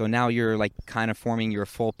so now you're like kind of forming your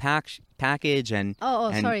full package and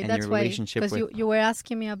sorry, and that's your why, relationship because you were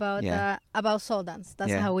asking me about soul dance.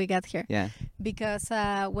 That's how we got here. Yeah. Because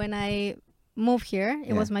when I moved here,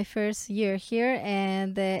 it was my first year here,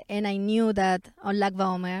 and I knew that on Lag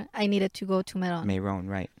BaOmer I needed to go to Meron. Meron,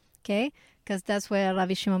 right? Okay, because that's where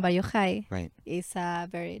Rabbi Shimon Bar Yochai is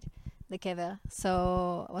buried, the kever.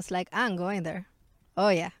 So I was like, I'm going there. Oh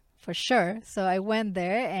yeah, for sure. So I went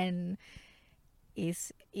there, and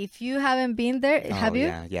if you haven't been there, have you?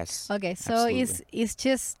 Yeah, yes. Okay, so absolutely. it's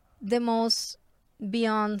just the most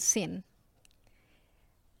beyond sin.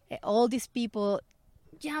 All these people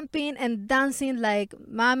jumping and dancing like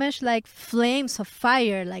mamish, like flames of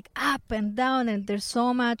fire, like up and down, and there's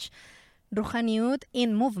so much ruhaniut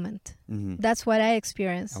in movement. Mm-hmm. That's what I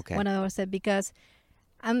experienced when I was there, because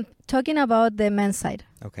I'm talking about the men's side.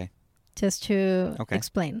 Okay. Just to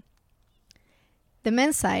explain. The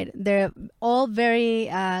men's side, they're all very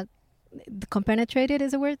compenetrated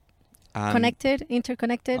is the word? Connected,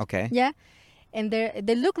 interconnected. Okay. Yeah. And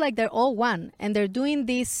they look like they're all one, and they're doing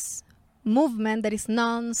this movement that is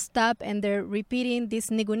non-stop, and they're repeating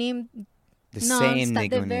this nigunim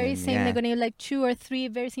the very same nigunim, like 2 or 3,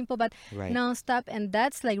 very simple, but non-stop. And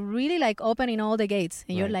that's like really like opening all the gates,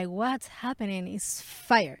 and you're like, what's happening? It's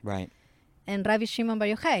fire. Right. And Rabbi Shimon Bar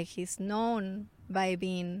Yochai, he's known by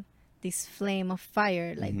being this flame of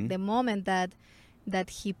fire. Like the moment that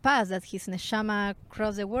he passed, that his neshama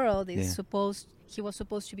crossed the world, he was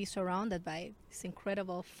supposed to be surrounded by this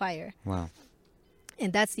incredible fire. Wow.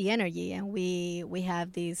 And that's the energy, and we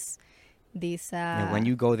have this. When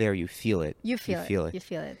you go there, you feel it. You feel it. You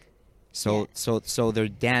feel it. So they're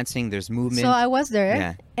dancing. There's movement. So I was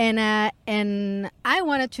there, and I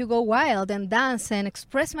wanted to go wild and dance and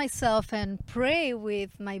express myself and pray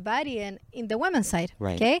with my body, and in the women's side.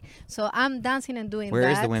 Right. Okay. So I'm dancing and doing. Where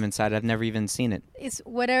is the women's side? I've never even seen it. It's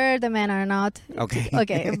whether the men are not. Okay.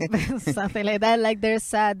 Okay. Something like that. Like there's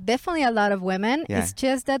definitely a lot of women. Yeah. It's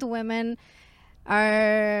just that women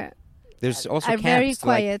are. There's also camps, very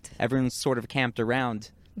quiet. Like everyone's sort of camped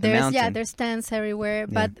around There's tents everywhere,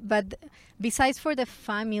 but besides for the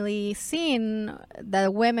family scene, the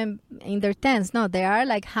women in their tents, no, there are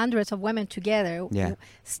like hundreds of women together,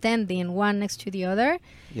 standing one next to the other.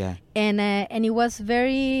 Yeah. And it was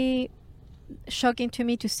very shocking to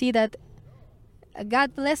me to see that.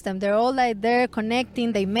 God bless them. They're all like there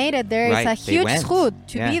connecting. They made it there. Right. It's a huge zchut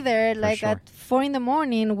to be there, like at 4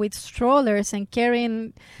 a.m. with strollers and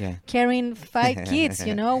carrying 5 kids,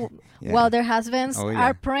 while their husbands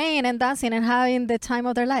are praying and dancing and having the time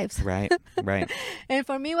of their lives. Right, right. And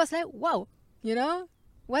for me, it was like, wow,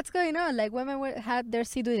 what's going on? Like women had their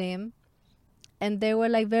siddurim, and they were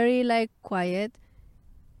like very like quiet,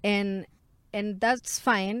 and that's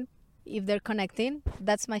fine. If they're connecting,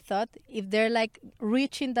 that's my thought. If they're like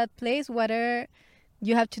reaching that place, whatever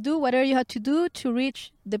you have to do to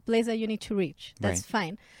reach the place that you need to reach, that's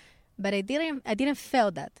fine. But I didn't feel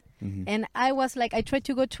that. Mm-hmm. And I was like, I tried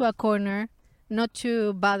to go to a corner, not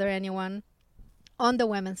to bother anyone, on the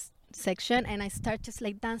women's section, and I start just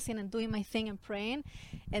like dancing and doing my thing and praying.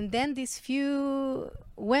 And then these few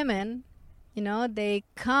women, they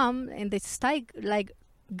come and they start like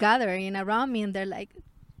gathering around me, and they're like,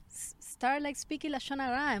 start like speaking Lashon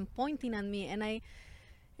Hara and pointing at me, and I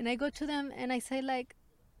go to them and I say like,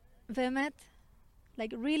 Vemet,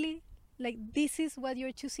 like really, like this is what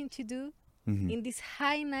you're choosing to do in this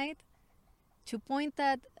high night, to point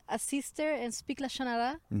at a sister and speak Lashon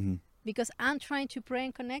Hara because I'm trying to pray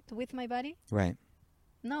and connect with my body? Right.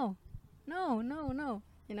 No,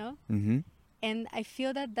 Mm-hmm. And I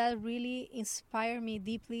feel that really inspired me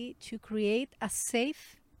deeply to create a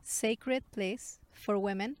safe, sacred place for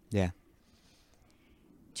women. Yeah.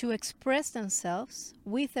 To express themselves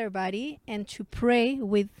with their body and to pray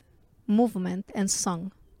with movement and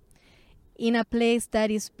song in a place that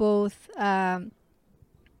is both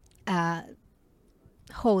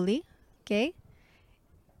holy, okay,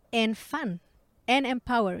 and fun and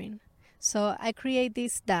empowering. So I create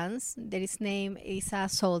this dance that its name is a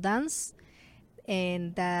soul dance,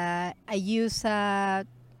 and I use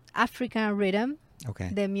African rhythm. Okay.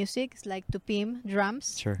 The music is like tupim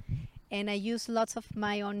drums. Sure. And I use lots of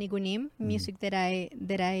my own nigunim music that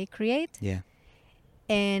I create. Yeah.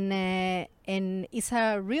 And it's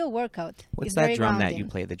a real workout. What's it's that drum grounding. that you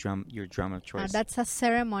play? Your drum of choice. That's a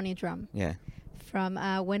ceremony drum. Yeah. From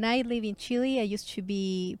when I live in Chile, I used to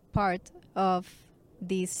be part of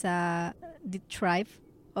this the tribe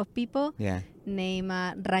of people. Yeah.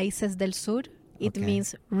 Named Raíces del Sur. It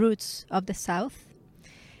means roots of the south.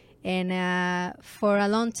 And for a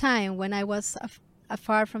long time, when I was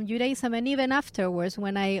afar from Judaism, and even afterwards,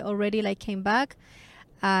 when I already like came back,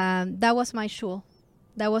 that was my shul.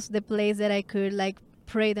 That was the place that I could like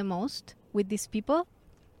pray the most with these people.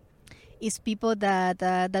 It's people that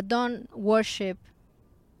don't worship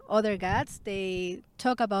other gods. They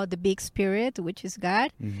talk about the big spirit, which is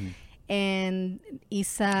God. Mm-hmm. And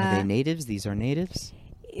it's are they natives? These are natives?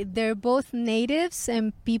 They're both natives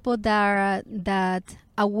and people that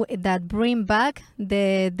bring back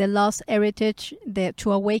the lost heritage,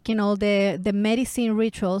 to awaken all the medicine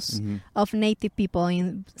rituals of native people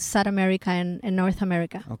in South America and North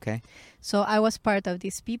America. Okay. So I was part of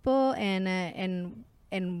these people, and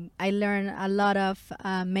I learned a lot of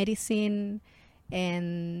medicine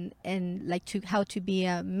and like how to be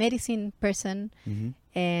a medicine person. Mm-hmm.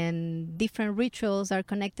 And different rituals are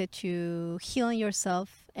connected to healing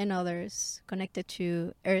yourself and others, connected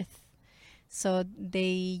to earth. So they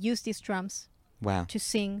use these drums to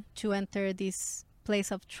sing, to enter this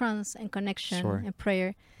place of trance and connection and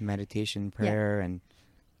prayer. Meditation, prayer, and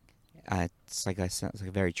it's like a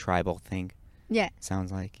very tribal thing. Yeah.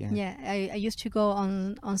 Sounds like, Yeah, I used to go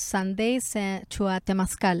on Sundays to a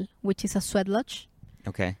temazcal, which is a sweat lodge.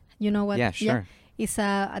 Okay. You know what? Yeah, sure. Yeah. It's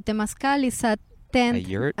a temazcal is a tent, a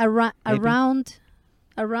yurt, around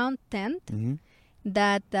tent mm-hmm.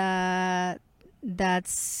 that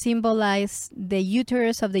symbolize the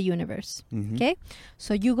uterus of the universe. Mm-hmm. Okay,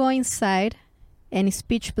 so you go inside and it's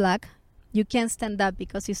pitch black. You can't stand up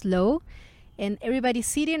because it's low, and everybody's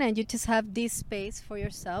sitting, and you just have this space for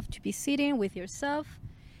yourself to be sitting with yourself.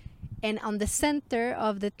 And on the center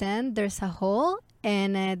of the tent there's a hole,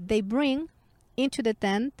 and they bring into the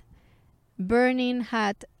tent burning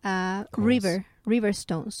hot river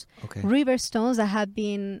stones. Okay. River stones that have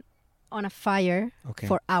been on a fire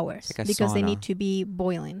for hours, like because sauna. they need to be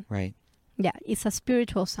boiling. Right. Yeah, it's a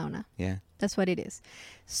spiritual sauna. Yeah. That's what it is.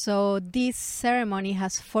 So this ceremony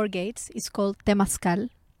has 4 gates. It's called temazcal,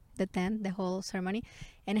 the tent, the whole ceremony.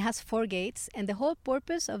 And it has 4 gates. And the whole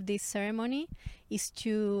purpose of this ceremony is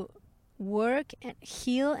to work and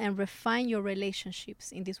heal and refine your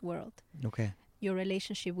relationships in this world. Okay. your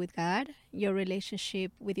relationship with God, your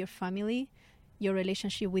relationship with your family, your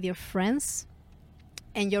relationship with your friends,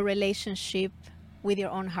 and your relationship with your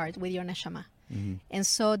own heart, with your neshama. Mm-hmm. And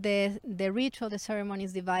so the ritual, the ceremony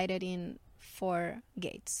is divided in 4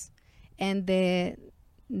 gates. And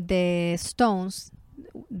the stones,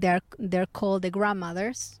 they're called the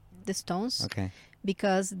grandmothers, the stones,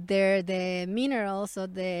 because they're the minerals or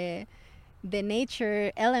the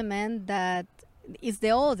nature element that is the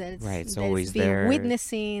oldest. Right, it's always there.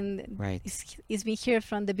 Witnessing, right. It's been here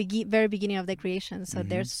from the very beginning of the creation. So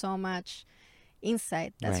there's so much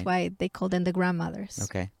insight. That's why they call them the grandmothers.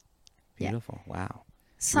 Okay, beautiful. Yeah. Wow,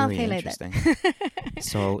 something really like interesting. That.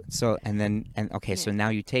 so so now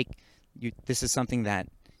you take this is something that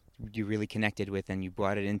you really connected with, and you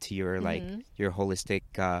brought it into your like your holistic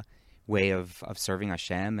way of serving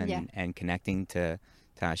Hashem and connecting to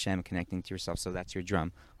Hashem, connecting to yourself. So that's your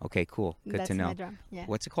drum. Okay, cool. Good to know. That's my drum. Yeah.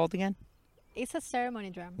 What's it called again? It's a ceremony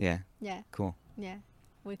drum. Yeah. Yeah. Cool. Yeah,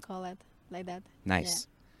 we call it like that. Nice. Yeah.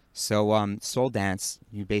 So soul dance,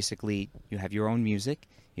 you have your own music,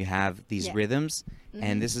 you have these rhythms,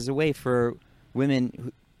 and this is a way for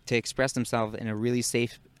women to express themselves in a really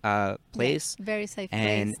safe place, very safe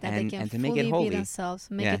place, that they can fully be themselves,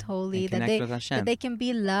 make it holy, that they can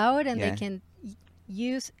be loud, and they can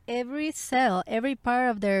use every cell, every part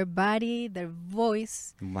of their body, their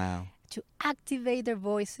voice, to activate their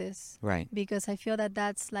voices, right? Because I feel that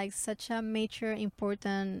that's like such a major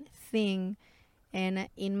important thing. And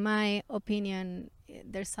in my opinion,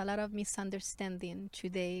 there's a lot of misunderstanding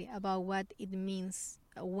today about what it means,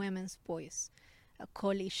 a woman's voice, a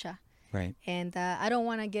kol isha. Right. And I don't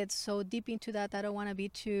want to get so deep into that. I don't want to be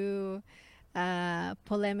too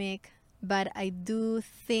polemic. But I do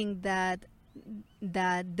think that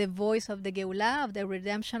the voice of the Geulah, of the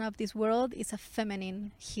redemption of this world, is a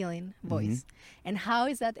feminine healing voice. And how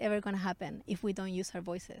is that ever going to happen if we don't use our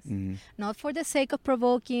voices? Not for the sake of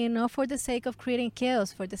provoking, not for the sake of creating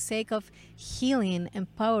chaos, for the sake of healing,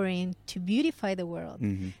 empowering, to beautify the world.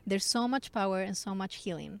 There's so much power and so much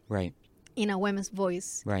healing in a woman's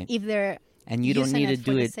voice. If they're and you don't need to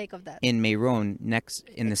do it in Meron next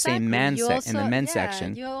in the same in the men's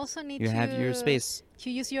section. You also need to have your space. To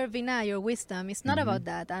use your vina, your wisdom. It's not about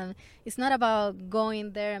that. It's not about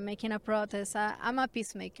going there and making a protest. I'm a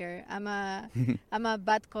peacemaker. I'm a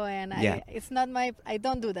bad Kohen. It's not my. I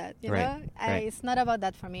don't do that. You know. It's not about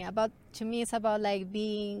that for me. To me, it's about like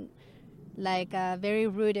being like very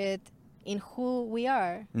rooted in who we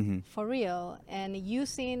are for real, and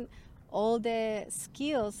using all the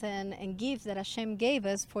skills and gifts that Hashem gave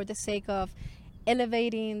us for the sake of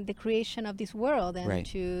elevating the creation of this world and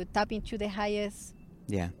to tap into the highest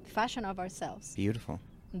fashion of ourselves. Beautiful.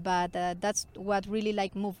 But that's what really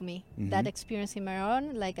like moved me. That experience in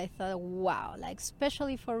Meron, like I thought, wow, like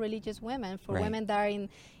especially for religious women, for women that are in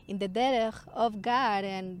the derech of God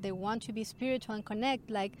and they want to be spiritual and connect,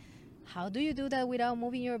 like how do you do that without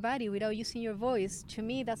moving your body, without using your voice? To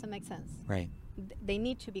me, it doesn't make sense. Right. They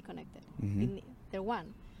need to be connected. They're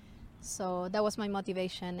one. So that was my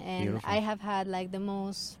motivation, and beautiful. I have had like the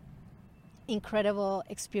most incredible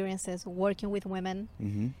experiences working with women.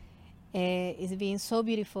 It's been so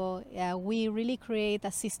beautiful. We really create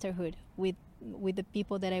a sisterhood with the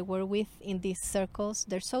people that I work with in these circles.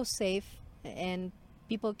 They're so safe, and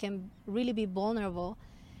people can really be vulnerable.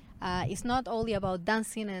 It's not only about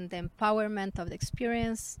dancing and the empowerment of the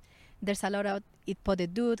experience. There's a lot of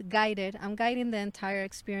itpodedut, guided. I'm guiding the entire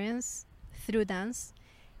experience through dance,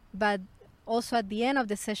 but also at the end of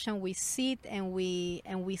the session we sit and we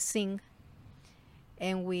sing,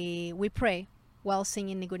 and we pray while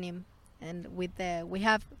singing nigunim, and we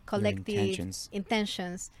have collective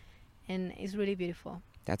intentions, and it's really beautiful.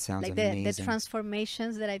 That sounds like amazing. The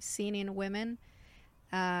transformations that I've seen in women,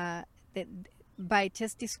 by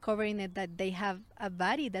just discovering that they have a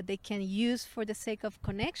body that they can use for the sake of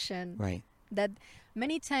connection. Right. That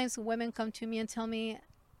many times women come to me and tell me,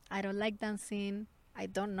 I don't like dancing, I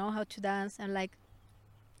don't know how to dance. I'm like,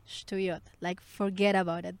 shtuyot, like forget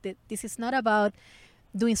about it. This is not about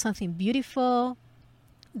doing something beautiful.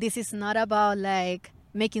 This is not about like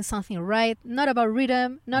making something right, not about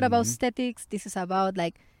rhythm, not about aesthetics. This is about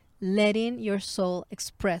like letting your soul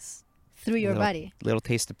express through your body. Little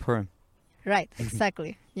taste of Purim. Right,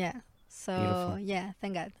 exactly. Yeah. So, beautiful. Yeah,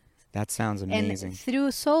 thank God. That sounds amazing. And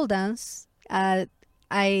through soul dance,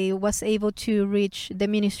 I was able to reach the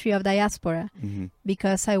Ministry of Diaspora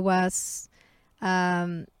because I was,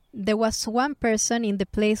 there was one person in the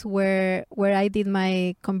place where I did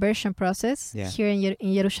my conversion process here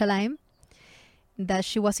in Jerusalem, that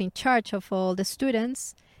she was in charge of all the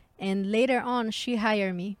students. And later on, she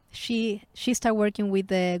hired me. She started working with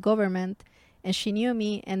the government, and she knew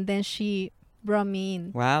me, and then she brought me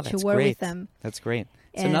in to work great. with them. That's great.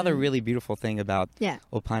 It's another really beautiful thing about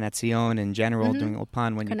Ulpan Etzion in general, doing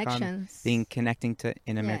Ulpan when you come, connecting to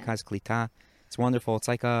in a Merkaz Klita. It's wonderful. It's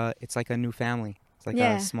like a new family. It's like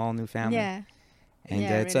a small new family. Yeah. And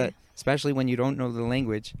it's really. Especially when you don't know the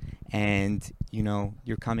language, and you know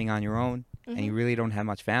you're coming on your own, and you really don't have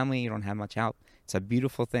much family, you don't have much help. It's a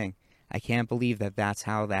beautiful thing. I can't believe that's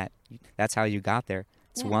how you got there.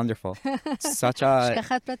 It's wonderful. It's such a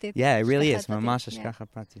it really is. Mamash hashgacha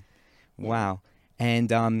pratit. Wow.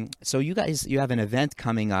 And so you have an event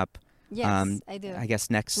coming up. Yes, I do. I guess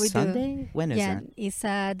next Sunday. Do. When is that? It's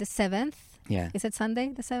the 7th. Yeah. Is it Sunday,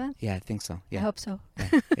 the 7th? Yeah, I think so. Yeah. I hope so.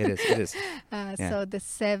 Yeah, it is. So the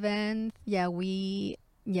 7th,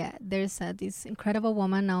 there's this incredible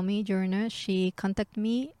woman, Naomi Journer. She contacted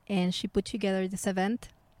me and she put together this event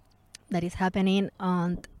that is happening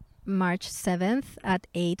on March 7th at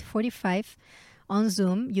 8:45 on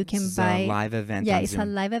Zoom. You can buy a live event. Yeah, it's a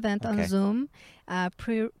live event on Zoom,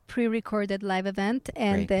 pre-recorded live event,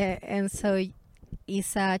 and so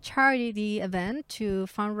it's a charity event to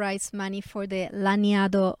fundraise money for the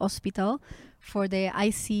Laniado Hospital, for the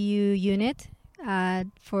ICU unit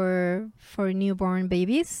for newborn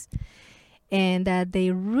babies, and that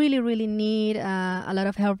they really need a lot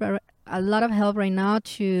of help right now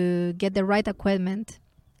to get the right equipment.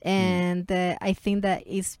 And I think that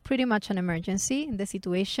it's pretty much an emergency in the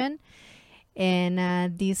situation.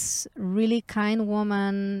 And this really kind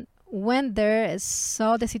woman went there,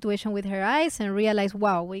 saw the situation with her eyes, and realized,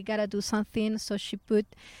 wow, we got to do something. So she put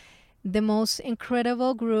the most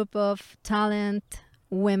incredible group of talent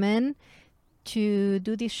women to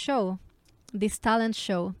do this show, this talent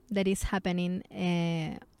show that is happening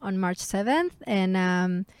on March 7th.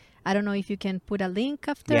 And I don't know if you can put a link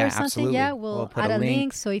after or something. Absolutely. Yeah, we'll add a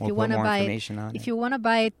link. So if you want to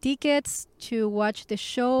buy tickets to watch the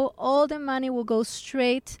show, all the money will go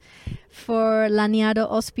straight for Laniado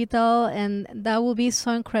Hospital, and that will be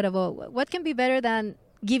so incredible. What can be better than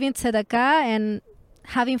giving tzedakah and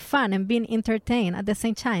having fun and being entertained at the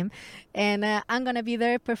same time? And I'm gonna be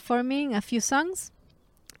there performing a few songs,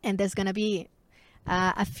 and there's gonna be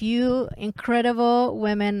a few incredible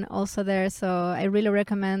women also there, so I really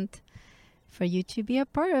recommend for you to be a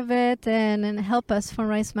part of it and help us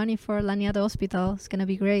fundraise money for Laniado Hospital. It's going to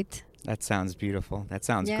be great. That sounds beautiful. That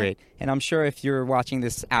sounds great. And I'm sure if you're watching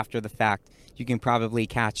this after the fact, you can probably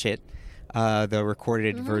catch it, the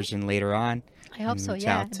recorded version later on. I hope so,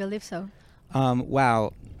 I believe so.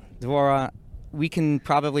 Wow. Dvorah, we can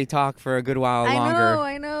probably talk for a good while longer.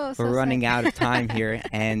 I know. We're running out of time here.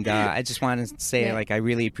 And I just want to say, I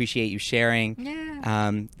really appreciate you sharing.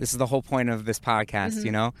 Yeah. This is the whole point of this podcast,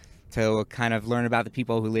 you know, to kind of learn about the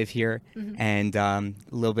people who live here and a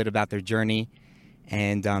little bit about their journey.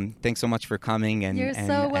 And thanks so much for coming and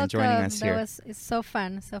joining us here. It's so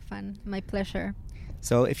fun. My pleasure.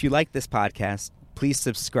 So if you like this podcast, please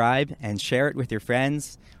subscribe and share it with your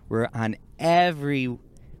friends. We're on every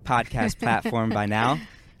podcast platform by now,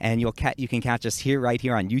 and you can catch us right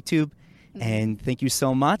here on YouTube. And thank you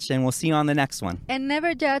so much, and we'll see you on the next one. And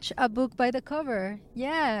never judge a book by the cover.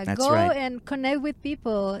 Yeah, that's go right. And connect with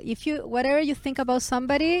people. If whatever you think about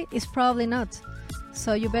somebody is probably not,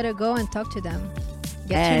 so you better go and talk to them,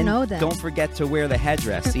 get to know them. Don't forget to wear the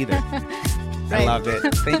headdress either. I love it.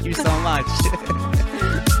 Thank you so much.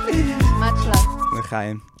 Much love.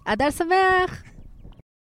 L'chaim. Adar Sameach.